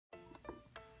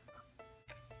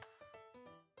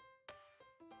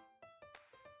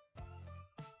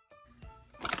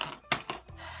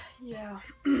Yeah,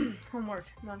 homework,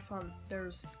 not fun.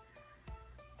 There's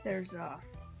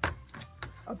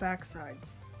a backside.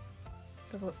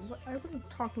 So I wasn't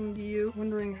talking to you,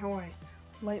 wondering how I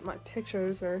light my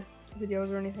pictures or videos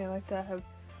or anything like that. I have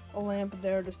a lamp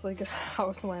there, just like a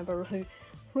house lamp. I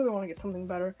really want to get something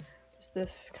better. Just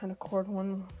this kind of cord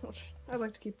one, which I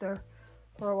like to keep there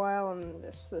for a while, and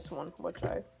this one, which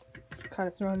I kind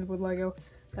of surrounded with Lego.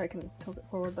 I can tilt it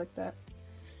forward like that.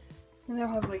 And they'll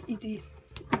have like easy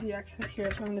access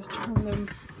here, so I'm just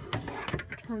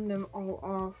turn them all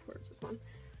off. Where's this one?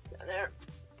 Down there.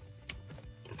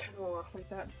 Turn them all off like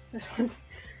that. This one's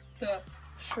the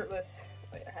shirtless.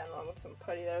 Wait, I had one with some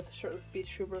putty there. The shirtless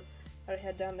beach trooper that I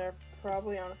had down there.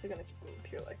 Probably, honestly, gonna keep them up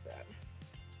here like that.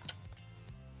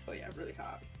 Oh yeah, really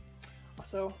hot.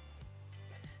 Also,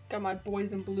 got my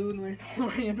boys in blue and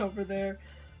Mandalorian over there.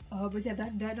 But yeah,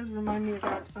 that does remind me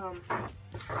that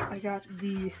I got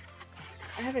the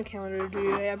advent calendar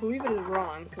due today. I believe it is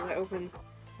wrong because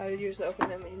I usually open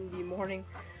them in the morning,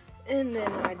 and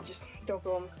then I just don't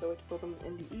build them because I like to build them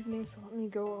in the evening. So let me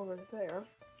go over there.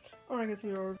 Or I guess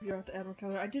we will review out the advent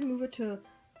calendar. I did move it to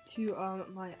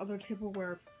my other table,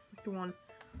 where like the one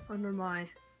under my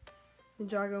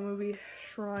Ninjago movie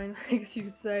shrine, I guess you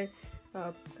could say,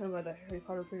 kind of by the Harry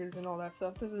Potter figures and all that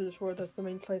stuff. This is just where the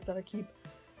main place that I keep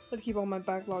all my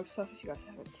backlog stuff. If you guys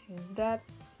haven't seen that,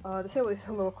 the table is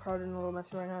a little crowded and a little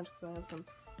messy right now just because I have some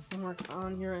homework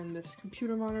on here, and this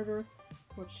computer monitor,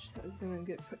 which is going to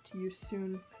get put to use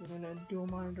soon. I'm going to dual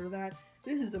monitor that.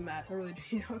 This is a mess. I really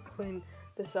do not clean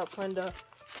this up, find a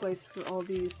place for all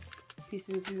these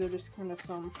pieces. These are just kind of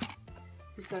some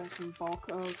bulk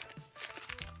of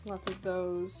lots of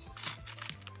those.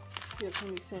 We have some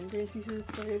of these sand green pieces.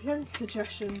 So if you have any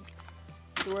suggestions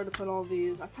for where to put all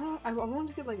these, I wanted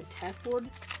to get like a tack board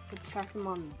to tack them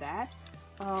on that,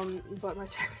 but my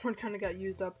tack board kind of got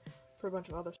used up for a bunch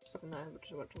of other stuff, and I have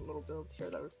a bunch of little builds here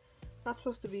that were not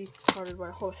supposed to be started by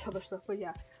all this other stuff. But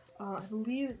yeah, I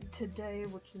believe today,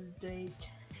 which is day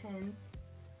 10,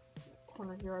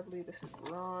 corner here, I believe this is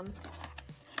Ron.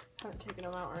 Haven't taken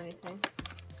him out or anything.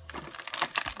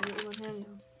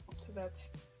 So that's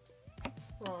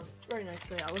Ron. Very nice.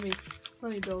 So yeah, let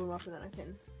me build him up, and then I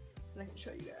can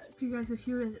show you guys. Okay guys, so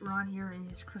here is Ron here in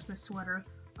his Christmas sweater.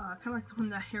 Kind of like the one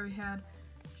that Harry had,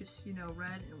 just, you know,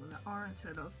 red and with an R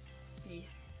instead of a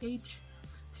H.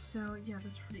 So yeah,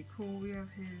 that's pretty cool. We have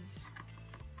his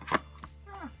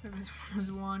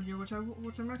wand here, which I'm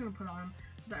not gonna put on him.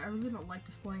 I really don't like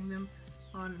displaying them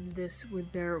on this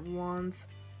with their wands,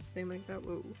 thing like that.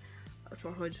 Whoa. So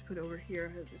I'll probably just put it over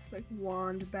here. I have this like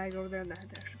wand bag over there, and that had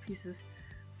the extra pieces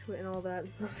to it and all that.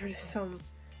 There's just some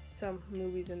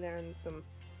movies in there and some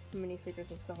minifigures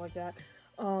and stuff like that.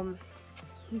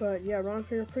 But yeah, Ron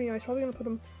figure, pretty nice. Probably gonna put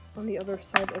them on the other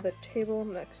side of the table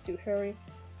next to Harry. You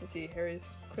can see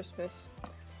Harry's Christmas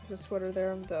sweater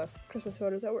there, the Christmas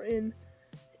sweaters that were in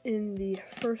the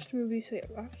first movie. So yeah,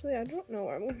 actually I don't know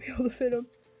where I'm gonna be able to fit them.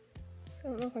 I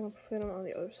don't know if I can fit them on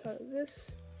the other side of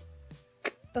this.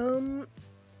 I don't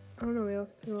know, maybe I'll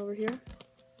put them over here.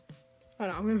 I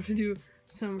don't know, I'm gonna have to do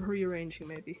some rearranging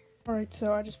maybe. Alright,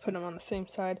 so I just put them on the same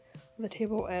side of the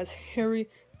table as Harry.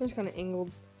 I just kind of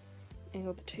angled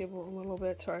the table a little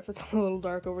bit. Sorry if it's a little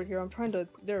dark over here. I'm trying to,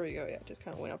 there we go, yeah, just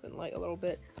kind of went up in light a little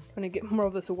bit. Trying to get more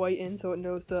of this white in so it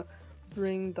knows to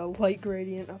bring the light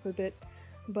gradient up a bit.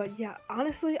 But yeah,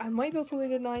 honestly, I might build something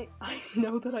tonight. I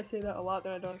know that I say that a lot,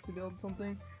 that I don't actually build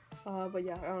something. But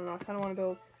yeah, I don't know, I kind of want to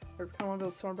build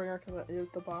Stormbringer because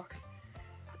the box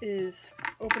is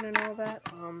open and all that.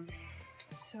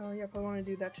 So yeah, I want to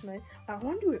do that tonight. I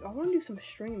want to do some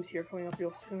streams here coming up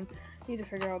real soon. I need to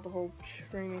figure out the whole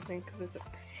streaming thing because it's a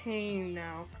pain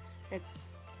now.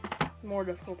 It's more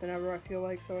difficult than ever, I feel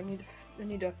like. So I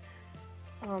need to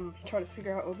try to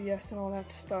figure out OBS and all that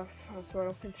stuff, so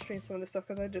I can stream some of this stuff,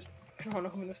 because I don't want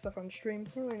to open this stuff on stream.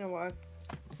 I don't really know why.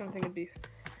 I think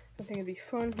it'd be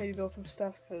fun. Maybe build some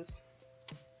stuff, because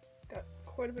got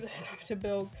quite a bit of stuff to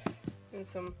build and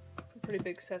some pretty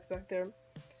big sets back there.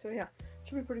 So yeah,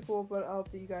 should be pretty cool. But I'll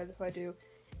update you guys if I do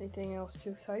anything else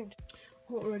too exciting.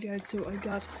 Well, alright guys, so I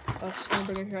got a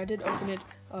Stormbringer here. I did open it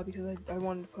because I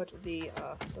wanted to put the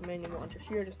manual onto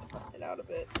here just to flatten it out a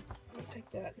bit. I'm gonna take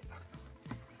that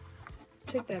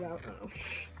out. I don't know.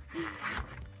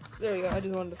 There we go. I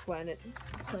just wanted to flatten it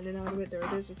out a bit. There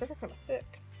it is. It's like kind of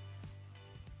thick.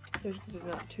 There's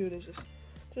not two. There's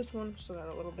just one. Still got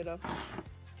a little bit of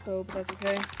but that's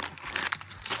okay.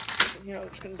 You know, I'm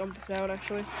just gonna dump this out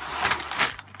actually.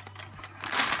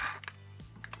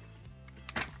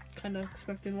 Kind of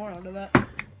expected more out of that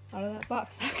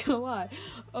box. Not gonna lie.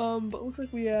 But looks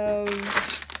like we have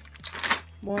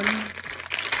 1,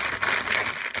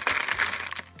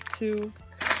 2,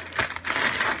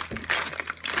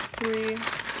 3,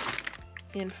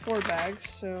 and 4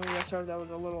 bags. So yeah, sorry that was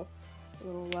a little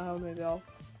loud. Maybe I'll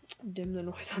dim the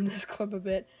noise on this clip a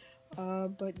bit.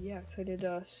 But yeah, excited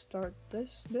to start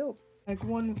this build. Bag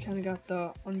 1, we kind of got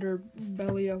the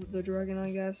underbelly of the dragon,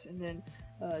 I guess, and then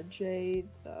Jade.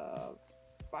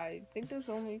 I think there's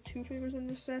only 2 figures in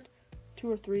this set,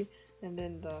 2 or 3, and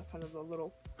then the kind of the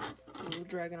little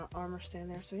dragon armor stand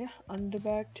there. So yeah, on to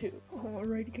bag 2.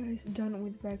 Alright guys, done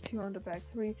with bag 2, on to bag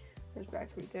 3. There's bag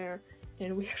 3 there,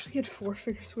 and we actually get 4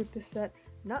 figures with this set,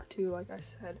 not 2 like I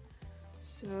said.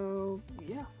 So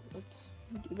yeah, let's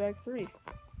do bag 3.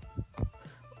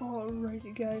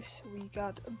 Alright guys, we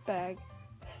got bag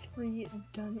 3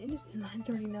 done. It is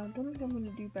 9:30 now. Don't think I'm gonna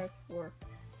do bag 4,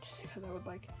 just because I would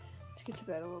like to get to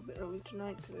bed a little bit early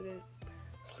tonight, because I didn't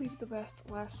sleep the best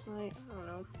last night. I don't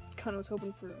know, kind of was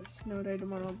hoping for a snow day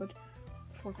tomorrow, but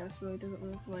the forecast really doesn't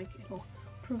look like it'll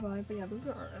provide. But yeah, those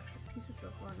are our extra pieces so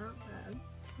far, not bad.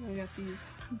 And I got these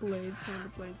blades, some of the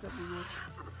blades that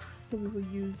we will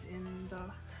use in the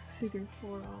figure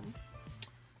for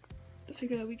the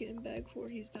figure that we get in bag 4.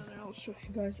 He's down there. I'll show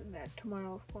you guys that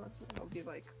tomorrow, of course. It'll be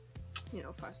like,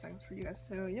 5 seconds for you guys.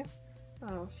 So yeah,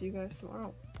 I'll see you guys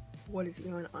tomorrow. What is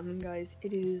going on, guys?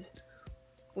 It is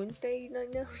Wednesday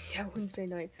night now. Yeah, Wednesday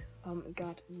night.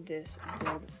 Got this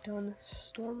build done.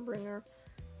 Stormbringer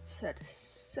set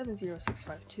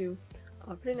 70652.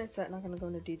 Pretty nice set. Not gonna go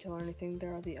into detail or anything.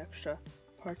 There are the extra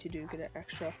parts. You do get an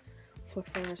extra flick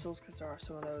flame missiles because there are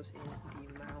some of those in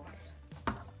the mouth.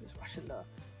 Just watching the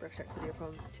Brexit video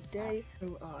from today.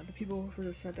 So the people for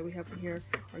the set that we have in here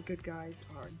are good guys,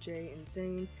 are Jay and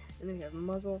Zane, and then we have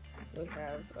Muzzle. We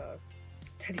have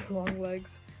Teddy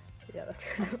Longlegs. Yeah, that's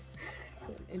kind of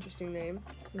an interesting name.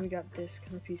 And we got this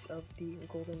kind of piece of the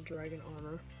golden dragon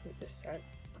armor with this set.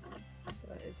 So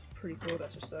that is pretty cool.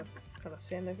 That's just a kind of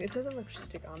sand. It doesn't like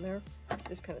stick on there. It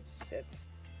just kind of sits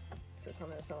on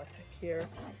there. It's not like secure or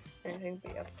anything.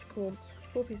 But yeah, it's cool.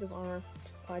 Cool piece of armor.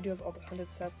 I do have all the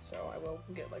 100 sets, so I will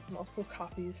get like multiple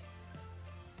copies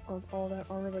of all that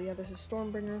armor. But yeah, this is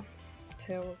Stormbringer.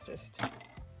 Tail is just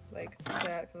like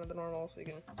that, kind of the normal, so you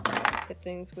can hit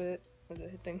things with it, or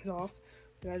hit things off,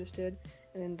 like I just did.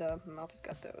 And then the mouth has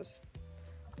got those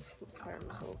fire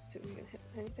missiles, so you can hit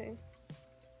anything.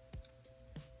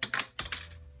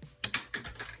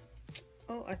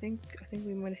 Oh, I think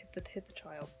we might have hit the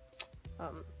child.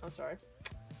 I'm sorry.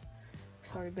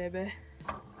 Sorry, baby.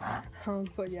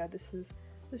 But yeah, this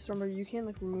Stormbringer. You can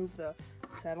like remove the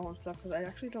saddle and stuff, because I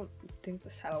actually don't think the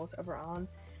saddle was ever on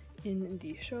in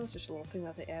the show. It's just a little thing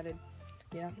that they added.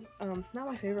 Yeah, not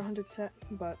my favorite 100 set,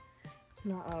 but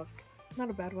not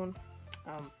a bad one.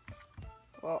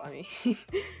 Well, I mean,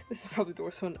 this is probably the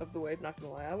worst one of the wave, not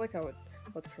gonna lie. I like how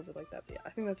it's covered like that, but yeah,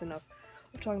 I think that's enough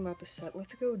of talking about the set.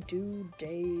 Let's go do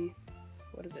day,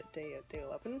 what is it, day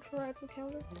 11 for our Apple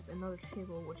calendar. There's another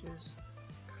table, which is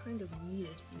kind of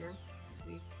needed here.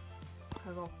 We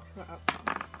have all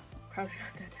crowded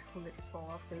at that table, they just fall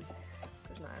off because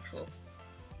there's no actual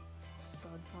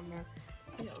studs on there.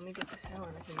 Yeah, let me get this out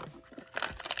and I can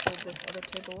hold this other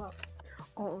table up.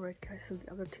 Alright guys, so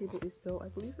the other table is built. I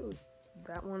believe it was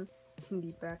that one in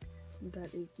the back.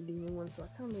 That is the new one, so I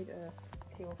kind of made a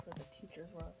table for the teachers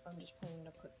where I'm just planning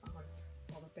to put on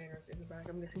all the banners in the back.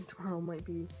 I'm guessing tomorrow might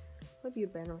be a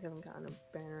banner. We haven't gotten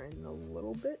a banner in a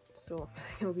little bit, so I'm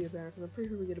guessing it'll be a banner, because I'm pretty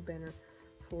sure we get a banner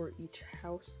for each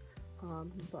house.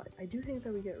 But I do think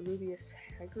that we get Rubeus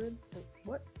Hagrid.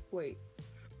 What? Wait.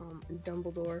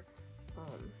 Dumbledore.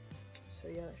 So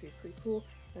yeah, that should be pretty cool.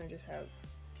 And I just have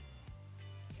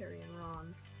Harry and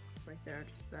Ron right there,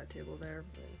 just that table there.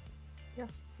 But yeah,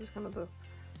 just kind of the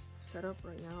setup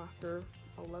right now after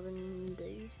 11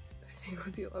 days. I think it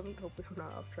was the 11th. Hopefully I'm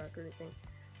not off track or anything.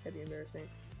 That'd be embarrassing.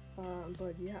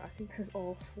 But yeah, I think that's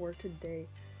all for today.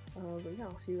 But yeah,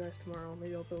 I'll see you guys tomorrow.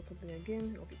 Maybe I'll build something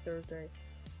again. It'll be Thursday.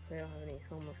 If I don't have any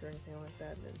homework or anything like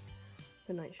that, then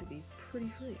the night should be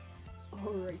pretty free.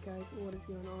 Alright guys, what is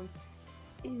going on?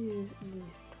 It is the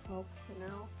 12th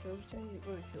now, Thursday. It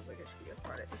really feels like it should be a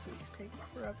Friday. This week is taking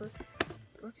forever.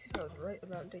 Let's see if I was right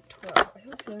about day 12. I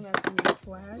have a feeling that's going to be a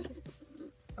flag.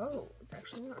 Oh, it's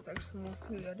actually not. It's actually more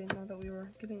food. I didn't know that we were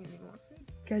getting any more food.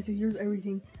 Guys, so here's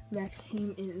everything that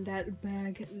came in that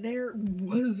bag. There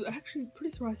was actually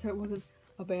pretty surprised that it wasn't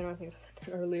a banner. I think I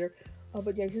said that earlier.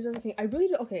 But yeah, here's everything. I really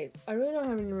don't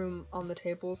have any room on the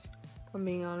tables, if I'm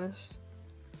being honest.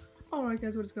 Alright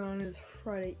guys, what's going on? It's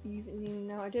Friday evening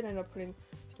now. I did end up putting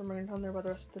Stormbringer on there, but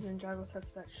the rest of the Ninjago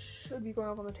sets that should be going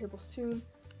up on the table soon.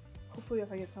 Hopefully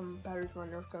if I get some batteries for my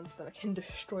Nerf guns so that I can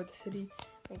destroy the city,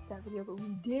 make that video. But we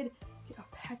did get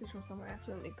a package from somewhere. I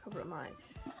accidentally covered my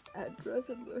address.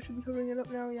 I should be covering it up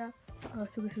now, yeah.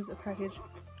 So this is a package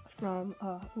from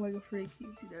Lego Freak. You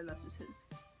can see there, that's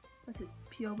his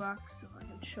P.O. box, so I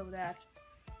can show that.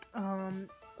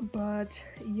 But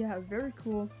yeah, very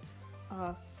cool.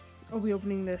 I'll be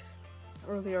opening this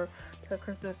earlier to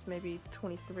Christmas, maybe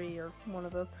 23 or one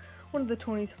of the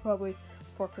 20s probably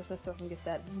for Christmas, so I can get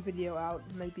that video out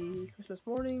maybe Christmas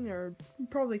morning or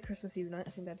probably Christmas Eve night.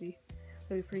 I think that'd be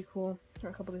pretty cool, or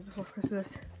a couple days before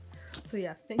Christmas. So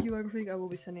yeah, thank you Lego Freak. I will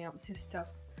be sending out his stuff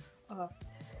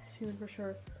soon for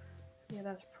sure. Yeah,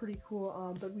 that's pretty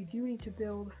cool. But we do need to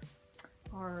build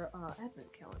our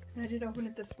advent calendar. And I did open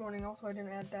it this morning. Also, I didn't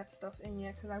add that stuff in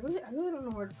yet because I really don't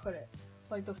know where to put it.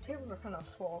 Like, those tables are kind of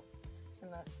full,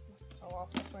 and that fell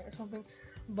off last night or something.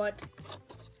 But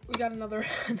we got another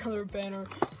banner.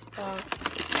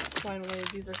 Finally,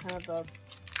 these are kind of the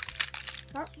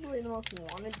not really the most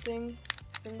wanted thing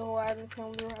in the whole advent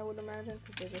calendar, I would imagine,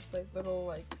 because they're just like little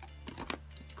like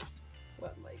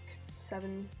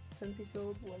 7 piece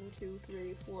builds. 1, 2,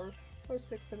 3, 4, 5,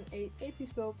 6, 7, 8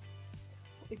 piece builds.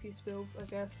 8 piece builds, I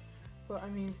guess. But I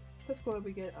mean, that's cool that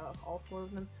we get all 4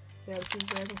 of them. Yeah, this is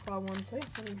the Ravenclaw one, so yeah,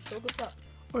 let me build this up.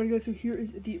 Alright guys, so here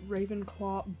is the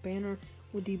Ravenclaw banner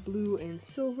with the blue and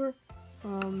silver.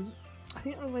 I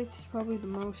think I liked probably the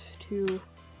most to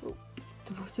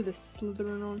the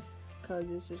Slytherin one, because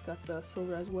it's just got the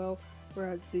silver as well,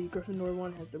 whereas the Gryffindor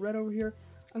one has the red over here.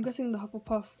 I'm guessing the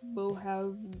Hufflepuff will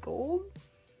have gold.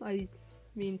 I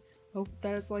mean, hope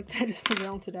that it's like that just to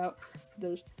balance it out.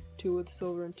 There's 2 with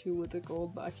silver and 2 with the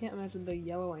gold, but I can't imagine the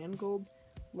yellow and gold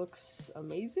looks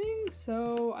amazing,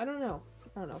 so I don't know.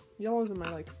 Yellows are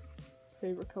my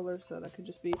favorite color, so that could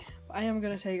just be. I am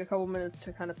gonna take a couple minutes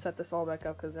to kind of set this all back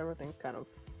up because everything's kind of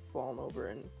fallen over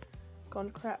and gone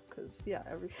to crap. Because yeah,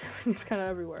 everything's kind of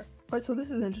everywhere. Alright, so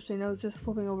this is interesting. I was just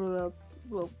flipping over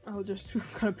I was just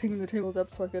kind of picking the tables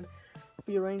up so I could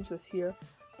rearrange this here,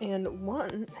 and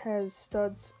one has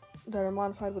studs that are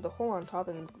modified with a hole on top,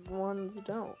 and ones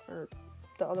don't, or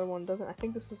the other one doesn't. I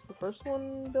think this was the first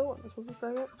one built, and this was the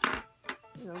second.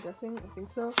 I'm guessing. I think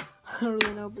so. I don't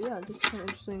really know, but yeah, just kind of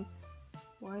interesting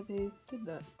why they did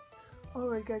that.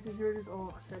 Alright guys, so here it is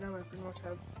all set up. I pretty much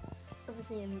have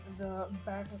everything in the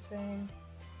back the same,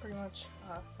 pretty much,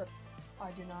 except I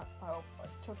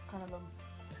took kind of the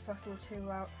professor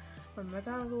table out where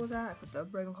McGonagall was at. I put the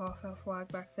Ravenclaw flag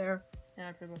back there, and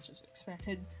I pretty much just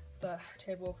expanded the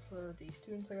table for the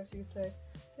students, I guess you could say.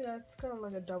 So yeah, it's kind of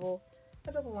like a double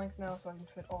length now, so I can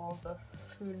fit all of the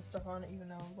food and stuff on it, even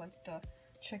though like the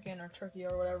chicken or turkey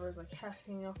or whatever is like half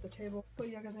hanging off the table. But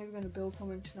yeah, guys, I'm gonna build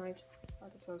something tonight.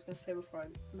 That's what I was gonna say before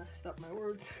I messed up my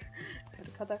words. I had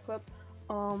to cut that clip.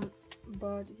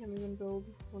 But yeah, I'm gonna build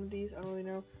one of these. I don't really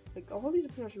know. Like, all of these are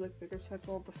pretty much like bigger sets.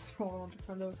 All the smaller ones are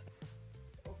kind of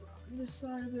over on this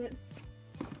side of it.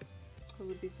 So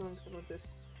with these ones, kind of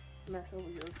this mess over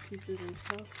your pieces and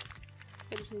stuff.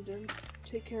 I just need to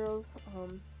take care of.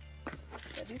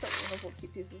 Yeah, these are helpful to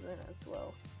keep pieces in as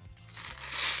well.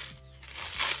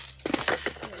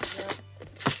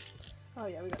 Oh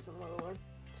yeah, we got some little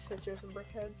stitchers and brick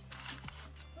heads.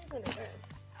 What's under there?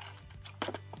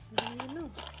 I don't even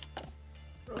know.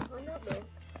 I'll find out though.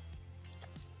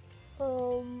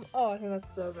 Oh, I think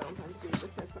that's the Valentine's Day.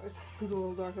 It's a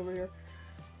little dark over here.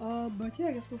 But yeah,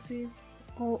 I guess we'll see.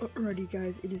 Alrighty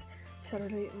guys, it is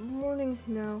Saturday morning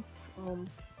now.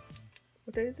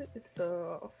 What day is it? It's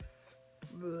the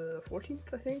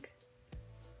 14th, I think.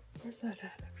 Where's that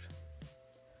at actually?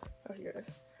 Oh, here it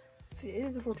is. See, it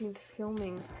is the 14th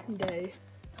filming day,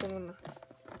 so I'm gonna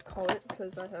call it,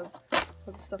 because I have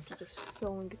other stuff to just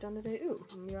film and get done today. Ooh,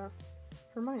 yeah,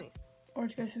 Hermione.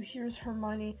 Alright guys, so here's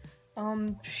Hermione.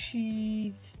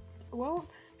 She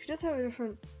does have a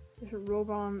different robe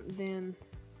on than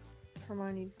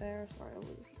Hermione there. Sorry, I'll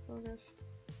lose focus.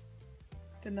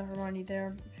 Than the Hermione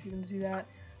there, if you can see that.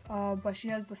 But she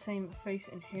has the same face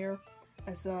and hair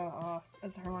as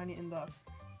Hermione in the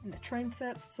train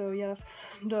set. So yeah, that's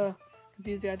kind of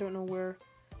confusing. I don't know where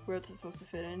this is supposed to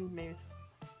fit in. Maybe it's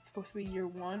supposed to be year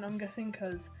 1, I'm guessing,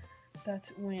 because that's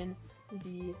when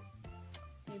the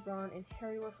Ron and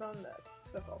Harry were from. That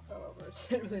stuff all fell over.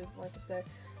 It really doesn't like to stay.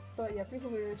 But yeah, pretty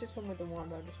cool. It just come with the wand,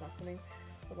 but I'm just not putting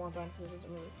the wand on because it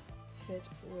doesn't really fit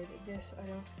with this, I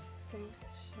don't think.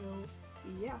 So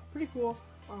yeah, pretty cool.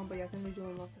 But yeah, I'm gonna be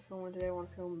doing lots of filming today. I want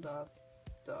to film the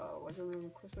Lego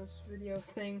Room Christmas video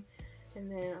thing,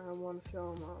 and then I want to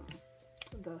film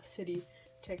the city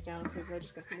takedown, because I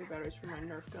just got some new batteries for my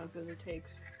Nerf gun, because it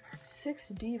takes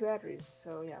 6D batteries.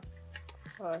 So yeah,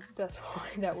 that's why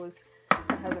that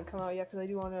hasn't come out yet, because I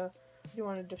do want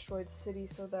to destroy the city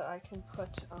so that I can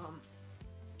put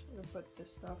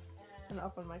this stuff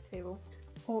up on my table.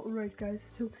 Alright guys,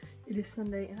 so it is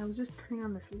Sunday and I was just turning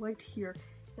on this light here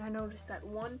and I noticed that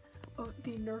one of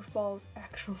the Nerf balls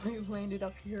actually landed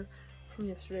up here from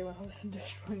yesterday when I was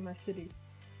destroying my city.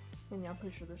 And yeah, I'm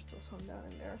pretty sure there's still some down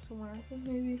in there somewhere. I think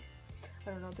maybe, I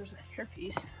don't know, there's a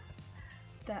hairpiece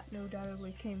that no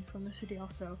doubtedly came from the city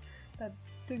also. That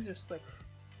things just like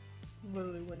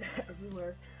literally went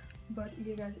everywhere. But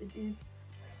yeah guys, it is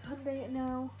Sunday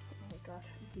now. Oh my god,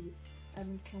 the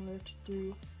advent calendar to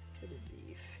do. It is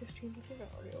the 15th, I think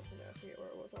I already opened it, I forget where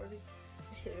it was already.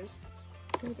 Here it is.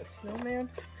 I think it's a snowman.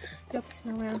 Yep,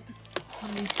 snowman.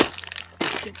 Let me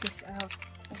get this out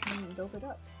and build it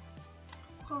up.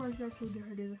 Alright guys, so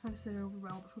there it is. I kind of set it over by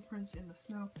all the footprints in the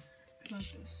snow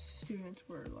because the students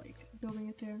were like building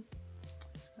it there.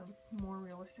 More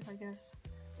realistic, I guess.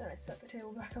 Then I set the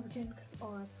table back up again because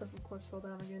all that stuff of course fell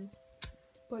down again.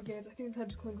 But guys, I think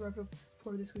that's going to wrap up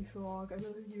for this week's vlog. I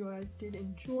really hope you guys did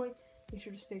enjoy. Make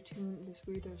sure to stay tuned this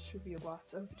week. There should be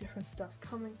lots of different stuff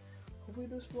coming. Hopefully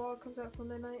this vlog comes out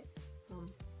Sunday night.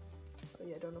 But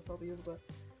yeah, I don't know if I'll be able to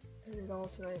edit it all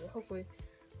tonight, but hopefully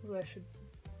I should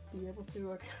be able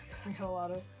to. I got a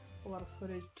lot of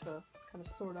footage to kind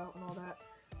of sort out and all that.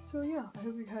 So yeah, I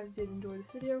hope you guys did enjoy this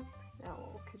video. Now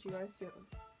I'll catch you guys soon.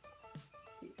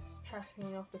 Peace. Half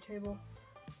falling off the table.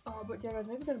 But yeah guys,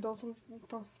 maybe I'm gonna build some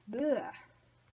stuff. Bleh.